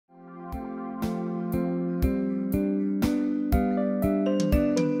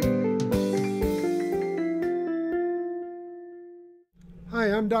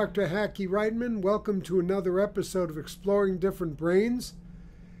I'm Dr. Hackie Ratner. Welcome to another episode of Exploring Different Brains.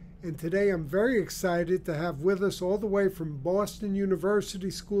 And today I'm very excited to have with us all the way from Boston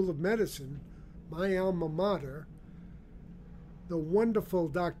University School of Medicine, my alma mater, the wonderful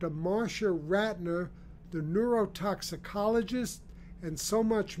Dr. Marcia Ratner, the neurotoxicologist, and so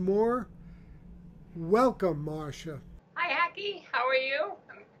much more. Welcome, Marcia. Hi, Hackie. How are you?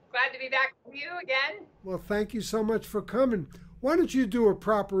 I'm glad to be back with you again. Well, thank you so much for coming. Why don't you do a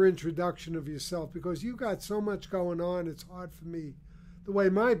proper introduction of yourself? Because you've got so much going on, it's hard for me, the way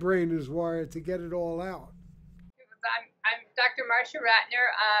my brain is wired, to get it all out. I'm Dr. Marcia Ratner.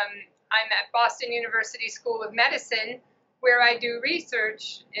 I'm at Boston University School of Medicine, where I do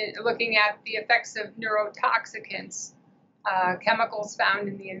research looking at the effects of neurotoxicants, chemicals found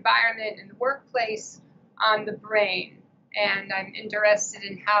in the environment and the workplace, on the brain. And I'm interested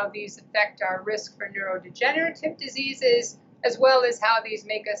in how these affect our risk for neurodegenerative diseases, as well as how these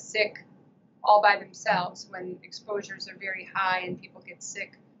make us sick all by themselves when exposures are very high and people get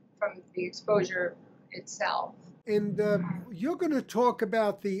sick from the exposure itself. And you're going to talk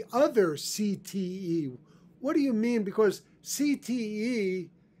about the other CTE. What do you mean? Because CTE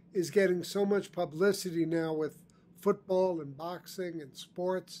is getting so much publicity now with football and boxing and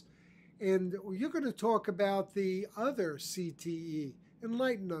sports. And you're going to talk about the other CTE.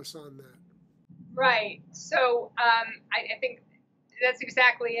 Enlighten us on that. Right. So I think that's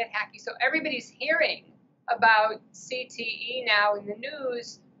exactly it, Hackie. So everybody's hearing about CTE now in the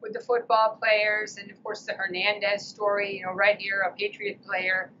news with the football players and, of course, the Hernandez story, right here, a Patriot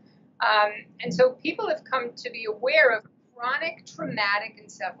player. And so people have come to be aware of chronic traumatic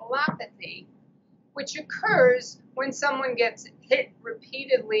encephalopathy, which occurs when someone gets hit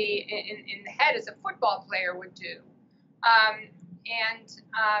repeatedly in the head, as a football player would do.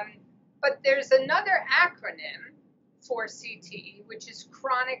 But there's another acronym for CTE, which is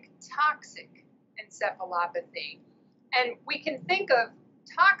Chronic Toxic Encephalopathy. And we can think of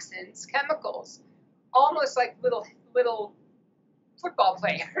toxins, chemicals, almost like little football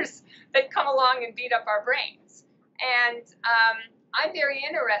players that come along and beat up our brains. And I'm very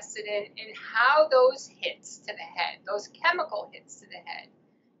interested in how those hits to the head, those chemical hits to the head,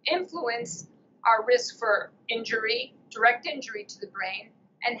 influence our risk for injury, direct injury to the brain,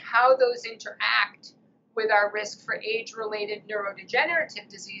 and how those interact with our risk for age-related neurodegenerative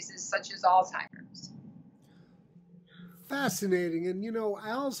diseases such as Alzheimer's. Fascinating. And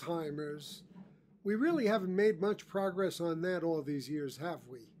Alzheimer's, we really haven't made much progress on that all these years, have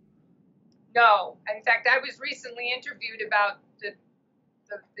we? No. In fact, I was recently interviewed about the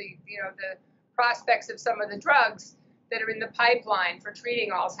prospects of some of the drugs that are in the pipeline for treating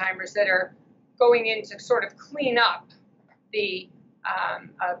Alzheimer's that are going in to sort of clean up the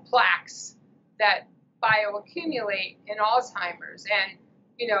plaques that bioaccumulate in Alzheimer's. And,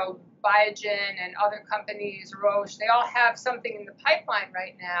 Biogen and other companies, Roche, they all have something in the pipeline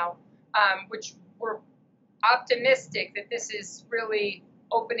right now, which we're optimistic that this is really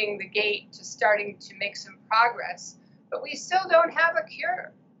opening the gate to starting to make some progress. But we still don't have a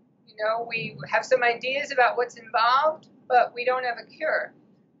cure. We have some ideas about what's involved, but we don't have a cure.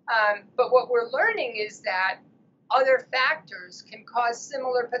 But what we're learning is that other factors can cause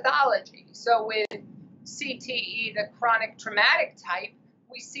similar pathology. So with CTE, the chronic traumatic type,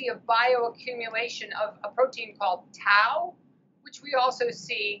 we see a bioaccumulation of a protein called tau, which we also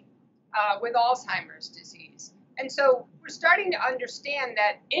see with Alzheimer's disease. And so we're starting to understand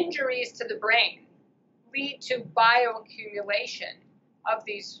that injuries to the brain lead to bioaccumulation of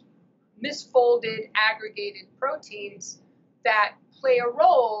these misfolded, aggregated proteins that play a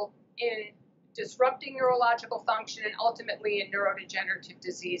role in disrupting neurological function and ultimately in neurodegenerative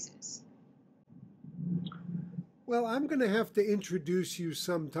diseases. Well, I'm going to have to introduce you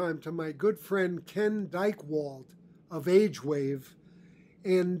sometime to my good friend Ken Dykewald of AgeWave.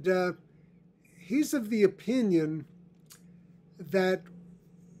 And he's of the opinion that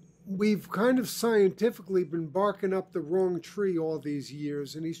we've kind of scientifically been barking up the wrong tree all these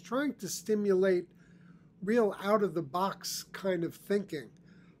years. And he's trying to stimulate real out-of-the-box kind of thinking,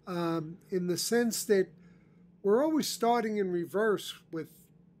 in the sense that we're always starting in reverse with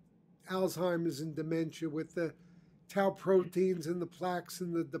Alzheimer's and dementia, with the tau proteins and the plaques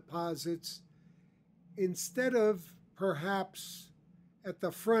and the deposits, instead of perhaps at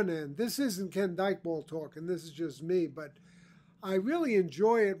the front end. This isn't Ken Dykewald talking, this is just me, but I really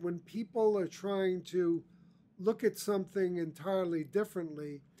enjoy it when people are trying to look at something entirely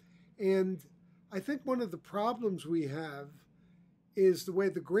differently. And I think one of the problems we have is the way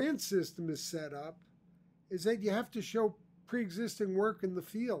the grant system is set up, is that you have to show pre-existing work in the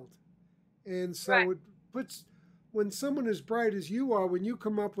field. And so right. It puts when someone as bright as you are, when you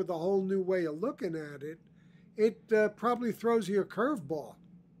come up with a whole new way of looking at it, it probably throws you a curveball.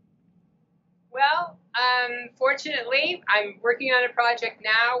 Well, fortunately, I'm working on a project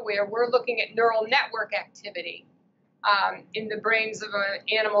now where we're looking at neural network activity in the brains of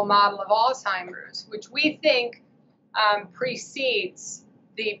an animal model of Alzheimer's, which we think precedes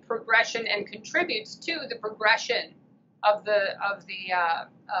the progression and contributes to the progression of the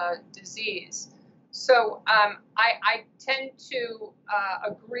disease. So I tend to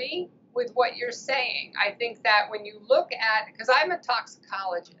agree with what you're saying. I think that when you look at, because I'm a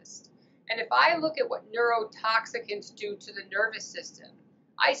toxicologist, and if I look at what neurotoxicants do to the nervous system,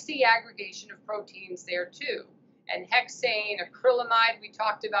 I see aggregation of proteins there too. And hexane, acrylamide, we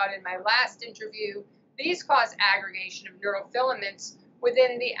talked about in my last interview, these cause aggregation of neurofilaments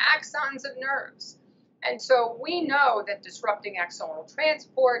within the axons of nerves. And so we know that disrupting axonal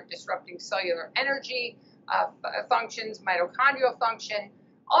transport, disrupting cellular energy functions, mitochondrial function,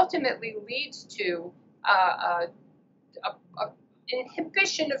 ultimately leads to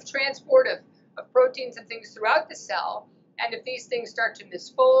inhibition of transport of proteins and things throughout the cell. And if these things start to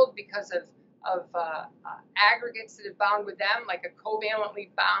misfold because of aggregates that have bound with them, like a covalently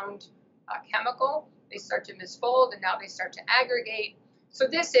bound chemical, they start to misfold and now they start to aggregate. So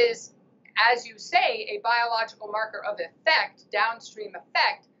this is, as you say, a biological marker of effect, downstream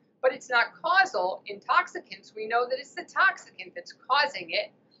effect, but it's not causal. In toxicants, we know that it's the toxicant that's causing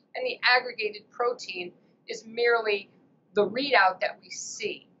it, and the aggregated protein is merely the readout that we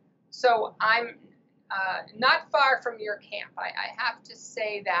see. So I'm not far from your camp. I have to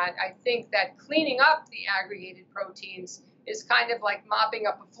say that I think that cleaning up the aggregated proteins is kind of like mopping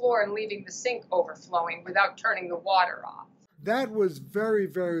up a floor and leaving the sink overflowing without turning the water off. That was very,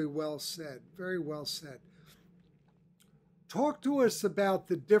 very well said. Very well said. Talk to us about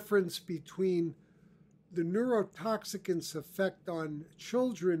the difference between the neurotoxicants' effect on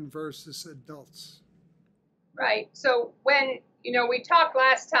children versus adults. Right. So when, we talked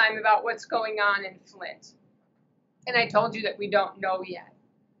last time about what's going on in Flint, and I told you that we don't know yet,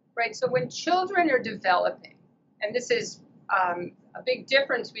 right? So when children are developing, and this is a big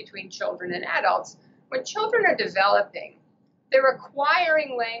difference between children and adults, when children are developing, they're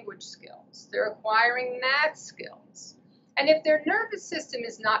acquiring language skills, they're acquiring math skills, and if their nervous system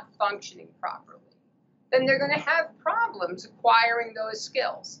is not functioning properly, then they're going to have problems acquiring those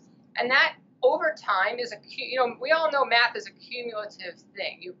skills. And that over time is we all know math is a cumulative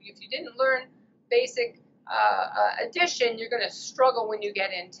thing. If you didn't learn basic addition, you're going to struggle when you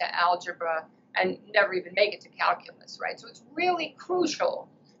get into algebra and never even make it to calculus, right? So it's really crucial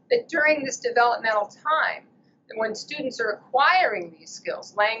that during this developmental time, that when students are acquiring these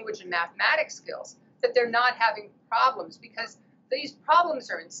skills, language and mathematics skills, that they're not having problems, because these problems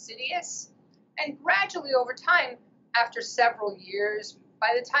are insidious. And gradually over time, after several years,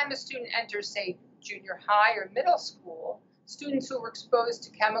 by the time a student enters, say, junior high or middle school, students who were exposed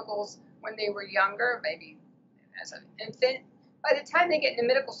to chemicals when they were younger, maybe as an infant, by the time they get into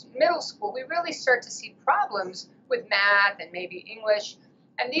middle school, we really start to see problems with math and maybe English.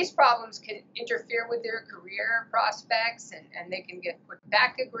 And these problems can interfere with their career prospects, and they can get put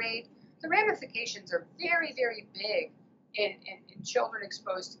back a grade. The ramifications are very, very big in children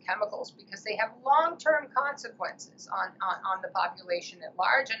exposed to chemicals, because they have long-term consequences on the population at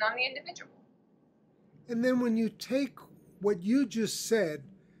large and on the individual. And then when you take what you just said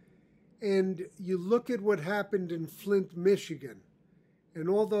and you look at what happened in Flint, Michigan, and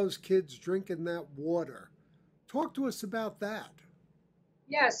all those kids drinking that water, talk to us about that.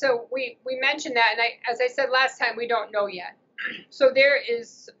 Yeah, so we mentioned that, and as I said last time, we don't know yet. So there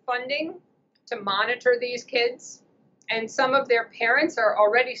is funding to monitor these kids, and some of their parents are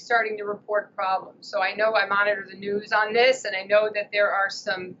already starting to report problems. So I know I monitor the news on this, and I know that there are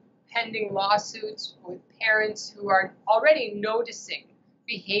some pending lawsuits with parents who are already noticing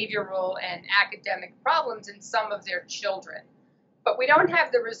behavioral and academic problems in some of their children. But we don't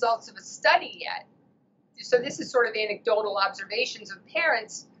have the results of a study yet. So this is sort of anecdotal observations of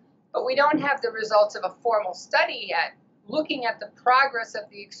parents, but we don't have the results of a formal study yet looking at the progress of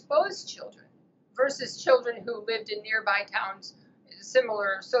the exposed children versus children who lived in nearby towns,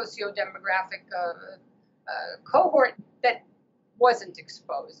 similar socio-demographic cohort that wasn't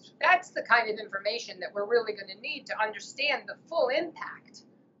exposed. That's the kind of information that we're really going to need to understand the full impact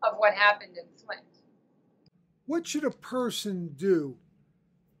of what happened in Flint. What should a person do?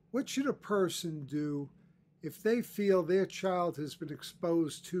 What should a person do if they feel their child has been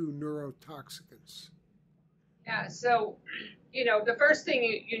exposed to neurotoxicants? Yeah, so, the first thing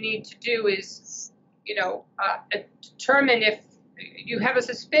you need to do is, determine if you have a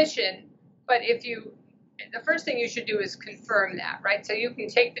suspicion, but if you the first thing you should do is confirm that, right? So you can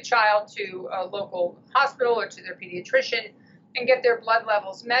take the child to a local hospital or to their pediatrician and get their blood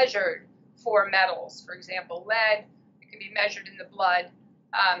levels measured for metals. For example, lead, it can be measured in the blood.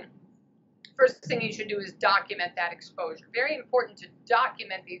 First thing you should do is document that exposure. Very important to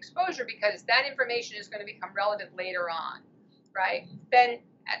document the exposure because that information is going to become relevant later on, right? Then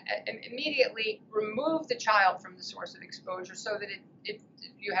immediately remove the child from the source of exposure so that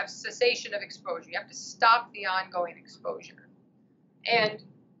you have cessation of exposure. You have to stop the ongoing exposure. And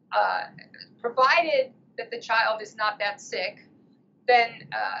provided that the child is not that sick, then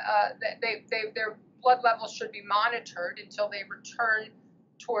their blood levels should be monitored until they return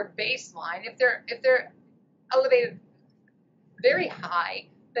toward baseline. If they're elevated very high,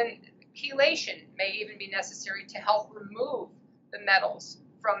 then chelation may even be necessary to help remove the metals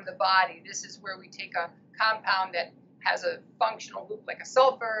from the body. This is where we take a compound that has a functional loop like a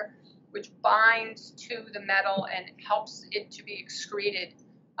sulfur, which binds to the metal and helps it to be excreted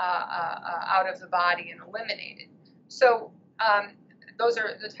out of the body and eliminated. So those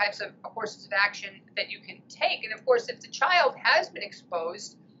are the types of courses of action that you can take. And of course, if the child has been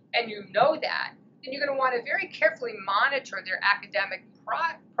exposed and you know that, then you're going to want to very carefully monitor their academic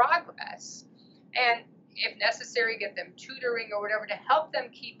progress. And if necessary, get them tutoring or whatever to help them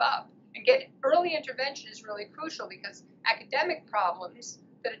keep up. And get early intervention is really crucial because academic problems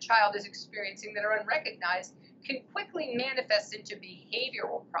that a child is experiencing that are unrecognized can quickly manifest into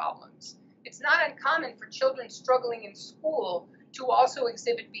behavioral problems. It's not uncommon for children struggling in school to also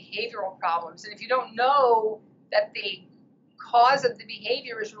exhibit behavioral problems. And if you don't know that the cause of the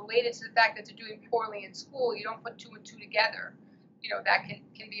behavior is related to the fact that they're doing poorly in school, you don't put two and two together. That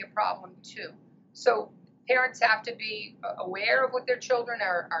can be a problem too. So parents have to be aware of what their children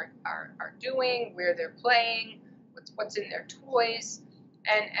are doing, where they're playing, what's in their toys,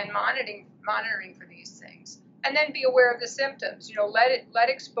 and monitoring for these things. And then be aware of the symptoms. Lead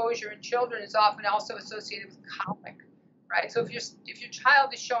exposure in children is often also associated with colic, right? So if your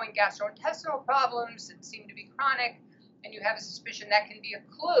child is showing gastrointestinal problems that seem to be chronic, and you have a suspicion, that can be a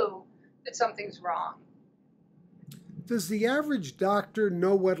clue that something's wrong. Does the average doctor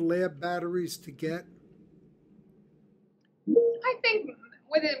know what lab batteries to get? I think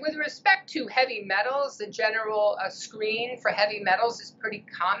with respect to heavy metals, the general screen for heavy metals is pretty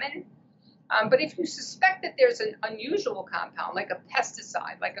common. But if you suspect that there's an unusual compound, like a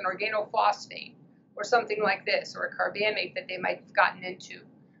pesticide, like an organophosphate, or something like this, or a carbamate that they might have gotten into,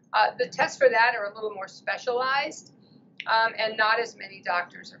 the tests for that are a little more specialized, and not as many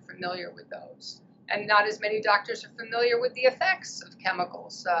doctors are familiar with those. And not as many doctors are familiar with the effects of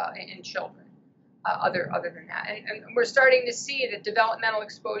chemicals in children. Other than that. And we're starting to see that developmental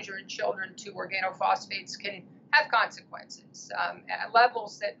exposure in children to organophosphates can have consequences at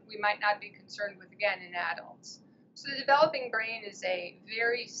levels that we might not be concerned with, again, in adults. So the developing brain is a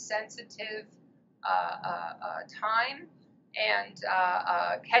very sensitive time, and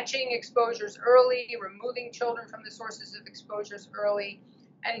catching exposures early, removing children from the sources of exposures early,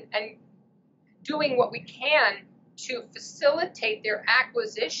 and doing what we can to facilitate their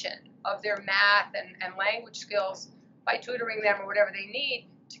acquisition of their math and language skills by tutoring them or whatever they need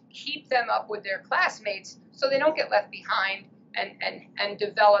to keep them up with their classmates so they don't get left behind and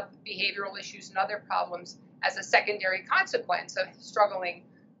develop behavioral issues and other problems as a secondary consequence of struggling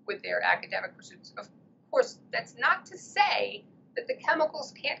with their academic pursuits. Of course, that's not to say that the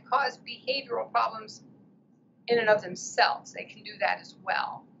chemicals can't cause behavioral problems in and of themselves. They can do that as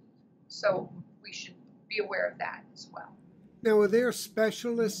well. So we should be aware of that as well. Now, are there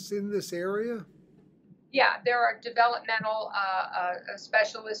specialists in this area? Yeah, there are developmental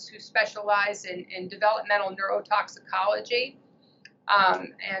specialists who specialize in developmental neurotoxicology. I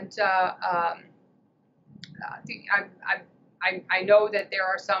know that there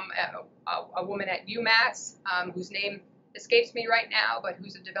are some, a woman at UMass whose name escapes me right now, but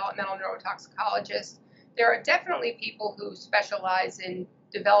who's a developmental neurotoxicologist. There are definitely people who specialize in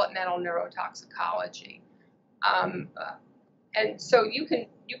developmental neurotoxicology. And so you can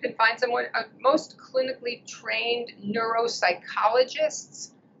find someone. Most clinically trained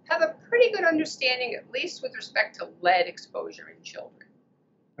neuropsychologists have a pretty good understanding, at least with respect to lead exposure in children.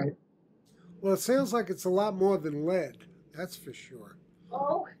 Right. Well, it sounds like it's a lot more than lead. That's for sure.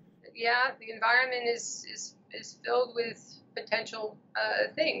 Oh, yeah. The environment is filled with potential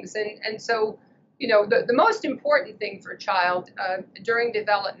things, and so the most important thing for a child during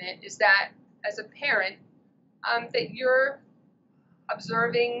development is that as a parent that you're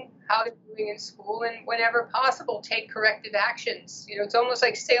observing how they're doing in school, and whenever possible, take corrective actions. It's almost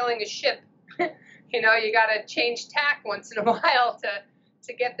like sailing a ship. You got to change tack once in a while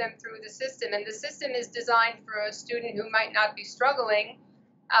to get them through the system. And the system is designed for a student who might not be struggling.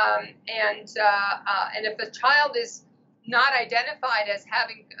 And if a child is not identified as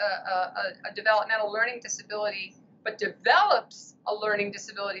having a developmental learning disability, but develops a learning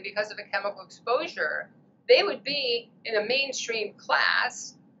disability because of a chemical exposure, they would be in a mainstream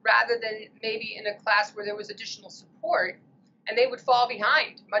class rather than maybe in a class where there was additional support, and they would fall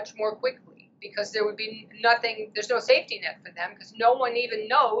behind much more quickly because there would be nothing, there's no safety net for them because no one even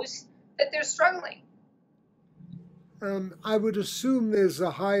knows that they're struggling. I would assume there's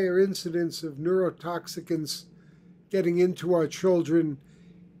a higher incidence of neurotoxicants getting into our children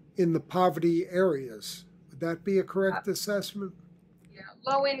in the poverty areas. Would that be a correct assessment? Yeah,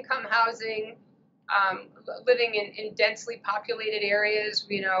 low-income housing, living in densely populated areas,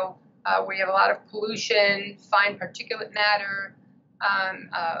 where you have a lot of pollution, fine particulate matter,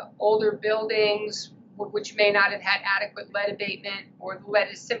 older buildings which may not have had adequate lead abatement, or the lead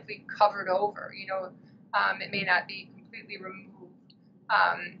is simply covered over. It may not be completely removed.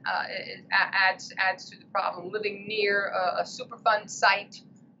 It adds to the problem. Living near a Superfund site,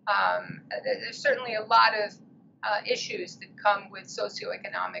 there's certainly a lot of issues that come with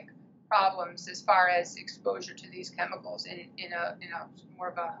socioeconomic problems as far as exposure to these chemicals in a more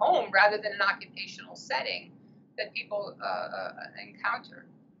of a home rather than an occupational setting that people encounter.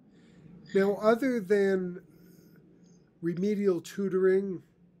 Now, other than remedial tutoring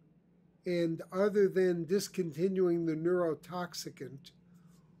and other than discontinuing the neurotoxicant,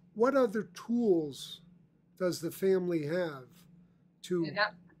 what other tools does the family have to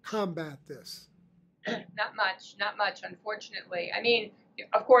combat this? Not much, unfortunately. I mean,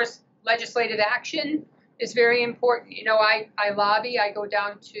 of course, legislative action is very important. I lobby. I go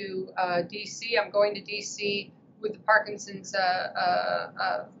down to D.C. I'm going to D.C. with the Parkinson's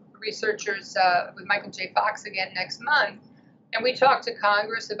researchers, with Michael J. Fox again next month. And we talk to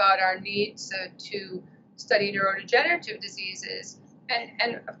Congress about our needs to study neurodegenerative diseases.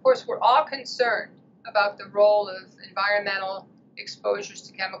 And of course, we're all concerned about the role of environmental exposures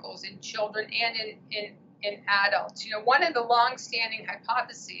to chemicals in children and in adults. One of the long-standing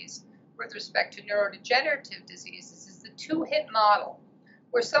hypotheses with respect to neurodegenerative diseases is the two-hit model,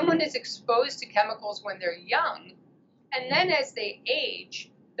 where someone is exposed to chemicals when they're young, and then as they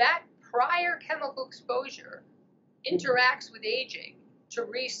age, that prior chemical exposure interacts with aging to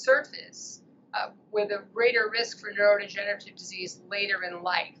resurface with a greater risk for neurodegenerative disease later in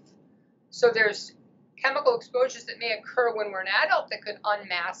life. So there's chemical exposures that may occur when we're an adult that could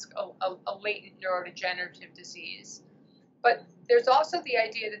unmask a latent neurodegenerative disease. But there's also the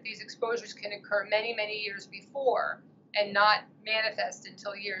idea that these exposures can occur many, many years before and not manifest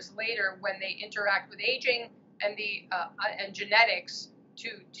until years later when they interact with aging and and genetics to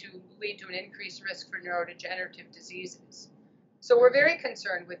lead to an increased risk for neurodegenerative diseases. So we're very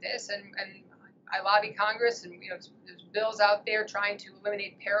concerned with this, and I lobby Congress, and there's bills out there trying to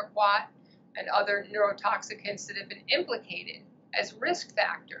eliminate paraquat and other neurotoxicants that have been implicated as risk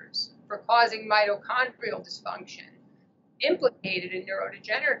factors for causing mitochondrial dysfunction, implicated in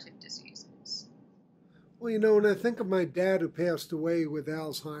neurodegenerative diseases. Well, when I think of my dad who passed away with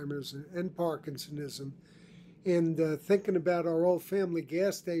Alzheimer's and Parkinsonism, and thinking about our old family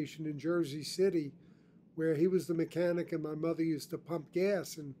gas station in Jersey City, where he was the mechanic and my mother used to pump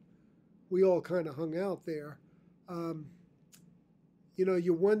gas, and we all kind of hung out there.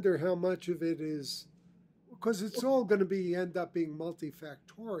 You wonder how much of it is, because it's all going to end up being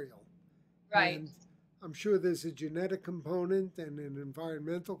multifactorial. Right. And I'm sure there's a genetic component and an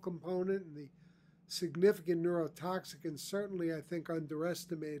environmental component, and the significant neurotoxicants certainly, I think,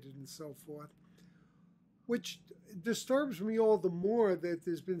 underestimated and so forth, which disturbs me all the more that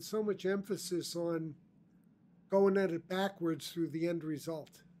there's been so much emphasis on going at it backwards through the end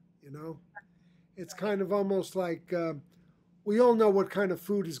result. It's kind of almost like we all know what kind of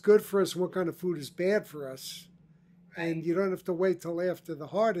food is good for us and what kind of food is bad for us. Right. And you don't have to wait till after the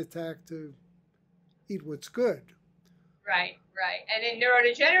heart attack to eat what's good. Right. And in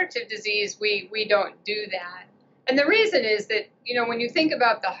neurodegenerative disease, we don't do that. And the reason is that, when you think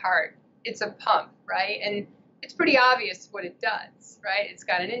about the heart, it's a pump, right? And it's pretty obvious what it does, right? It's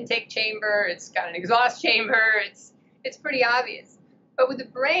got an intake chamber, it's got an exhaust chamber, it's pretty obvious. But with the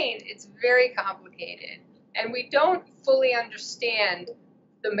brain, it's very complicated. And we don't fully understand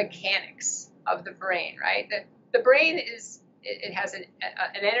the mechanics of the brain, right? The brain it has an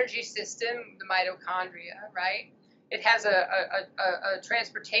energy system, the mitochondria, right? It has a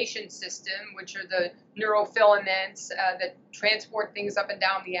transportation system, which are the neurofilaments that transport things up and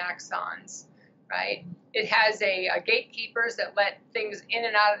down the axons, right? It has gatekeepers that let things in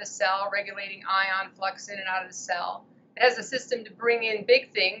and out of the cell, regulating ion flux in and out of the cell. It It has a system to bring in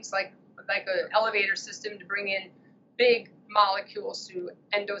big things, like an elevator system to bring in big molecules through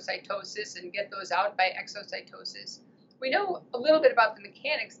endocytosis and get those out by exocytosis. We know a little bit about the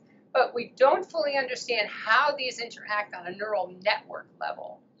mechanics, but we don't fully understand how these interact on a neural network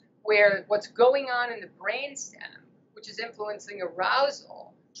level, where what's going on in the brainstem, which is influencing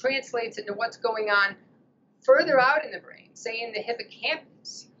arousal, translates into what's going on further out in the brain, say in the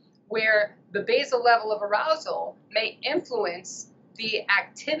hippocampus, where the basal level of arousal may influence the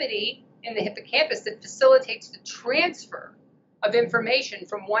activity in the hippocampus that facilitates the transfer of information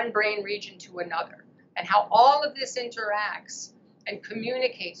from one brain region to another, and how all of this interacts and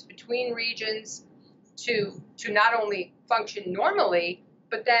communicates between regions to not only function normally,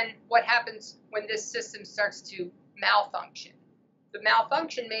 but then what happens when this system starts to malfunction. The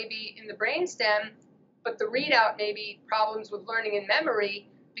malfunction may be in the brainstem, but the readout may be problems with learning and memory,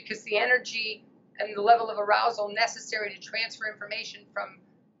 because the energy and the level of arousal necessary to transfer information from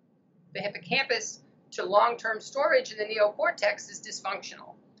the hippocampus to long-term storage in the neocortex is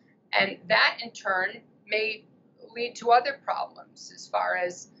dysfunctional. And that, in turn, may lead to other problems as far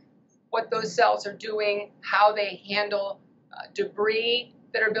as what those cells are doing, how they handle debris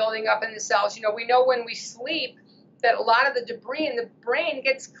that are building up in the cells. You know, we know when we sleep that a lot of the debris in the brain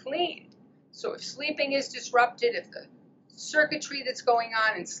gets cleaned. So if sleeping is disrupted, if the circuitry that's going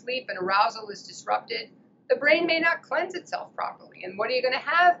on in sleep and arousal is disrupted, the brain may not cleanse itself properly. And what are you going to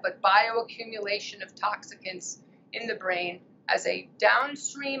have but bioaccumulation of toxicants in the brain as a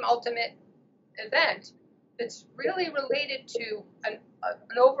downstream ultimate event that's really related to an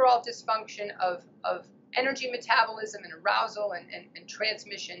overall dysfunction of energy metabolism and arousal and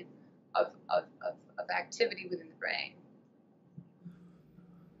transmission of activity within the brain.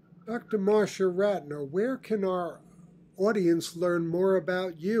 Dr. Marcia Ratner, where can our audience learn more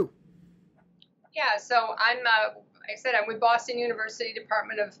about you? Yeah, so I'm, like I said, I'm with Boston University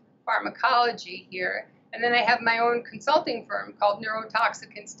Department of Pharmacology here, and then I have my own consulting firm called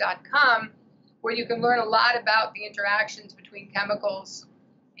Neurotoxicants.com, where you can learn a lot about the interactions between chemicals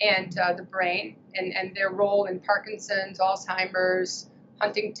and the brain and their role in Parkinson's, Alzheimer's,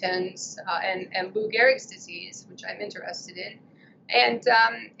 Huntington's, and Lou Gehrig's disease, which I'm interested in. And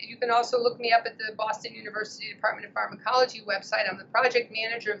you can also look me up at the Boston University Department of Pharmacology website. I'm the project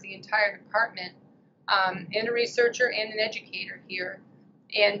manager of the entire department, and a researcher and an educator here.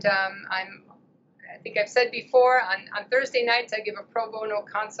 And I think I've said before, on Thursday nights I give a pro bono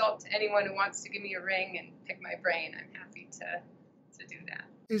consult to anyone who wants to give me a ring and pick my brain. I'm happy to do that.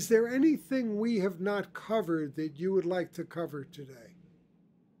 Is there anything we have not covered that you would like to cover today?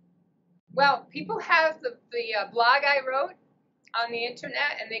 Well, people have the blog I wrote on the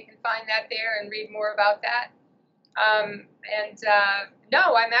internet, and they can find that there and read more about that.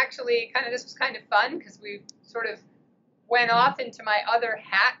 No, I'm actually this was kind of fun, because we sort of went off into my other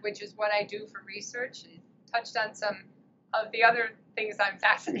hat, which is what I do for research, and touched on some of the other things I'm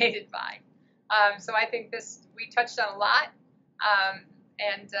fascinated by. So I think we touched on a lot,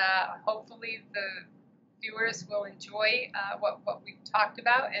 and hopefully the viewers will enjoy what we've talked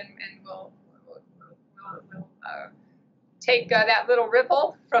about, and we'll take that little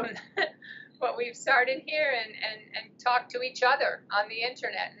ripple from what we've started here and talk to each other on the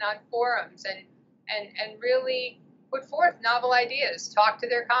internet and on forums and really put forth novel ideas, talk to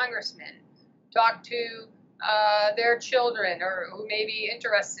their congressmen, talk to their children or who may be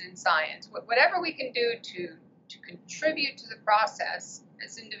interested in science. Whatever we can do to contribute to the process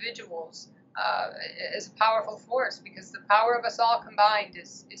as individuals is a powerful force, because the power of us all combined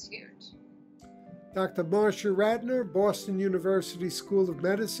is huge. Dr. Marcia Ratner, Boston University School of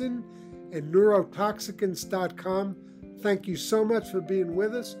Medicine, and Neurotoxicants.com. Thank you so much for being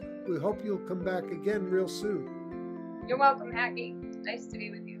with us. We hope you'll come back again real soon. You're welcome, Hackie. Nice to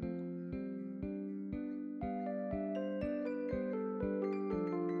be with you.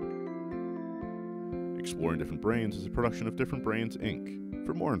 Exploring Different Brains is a production of Different Brains, Inc.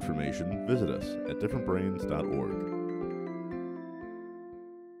 For more information, visit us at differentbrains.org.